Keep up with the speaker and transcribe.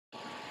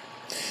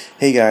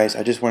Hey guys,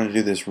 I just wanted to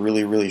do this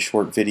really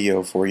short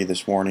video for you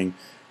this morning.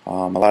 A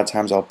lot of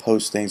times I'll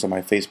post things on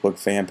my Facebook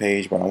fan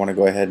page, but I want to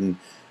go ahead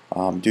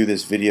and do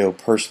this video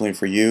personally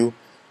for you.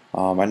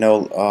 I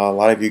know a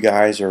lot of you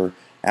guys are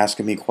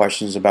asking me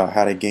questions about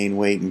how to gain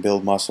weight and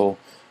build muscle.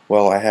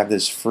 Well, I have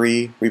this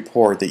free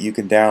report that you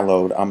can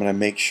download. I'm going to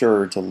make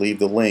sure to leave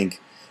the link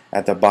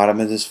at the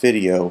bottom of this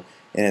video,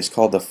 and it's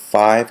called the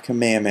 5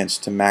 Commandments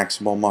to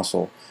Maximal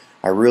Muscle.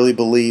 I really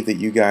believe that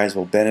you guys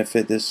will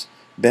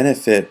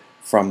benefit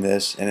from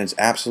this, and it's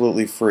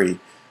absolutely free.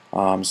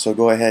 So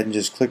go ahead and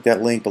just click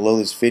that link below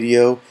this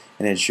video,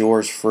 and it's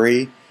yours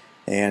free.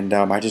 And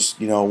I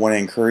just want to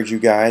encourage you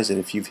guys that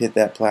if you've hit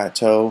that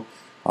plateau,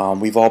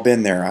 we've all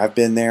been there. I've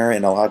been there,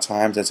 and a lot of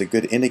times that's a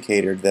good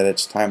indicator that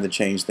it's time to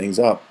change things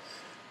up.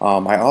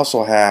 I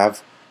also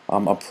have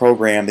a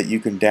program that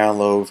you can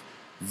download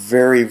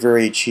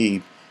very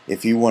cheap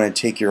if you want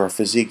to take your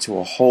physique to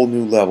a whole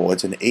new level.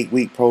 It's an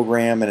 8-week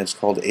program, and it's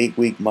called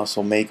 8-Week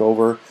Muscle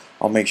Makeover.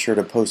 I'll make sure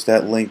to post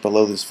that link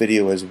below this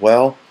video as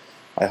well.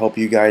 I hope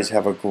you guys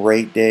have a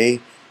great day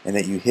and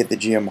that you hit the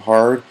gym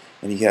hard.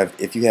 And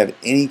if you have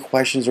any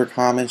questions or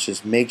comments,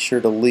 just make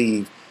sure to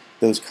leave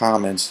those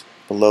comments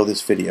below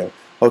this video.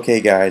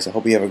 Okay guys, I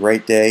hope you have a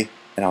great day,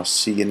 and I'll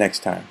see you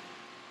next time.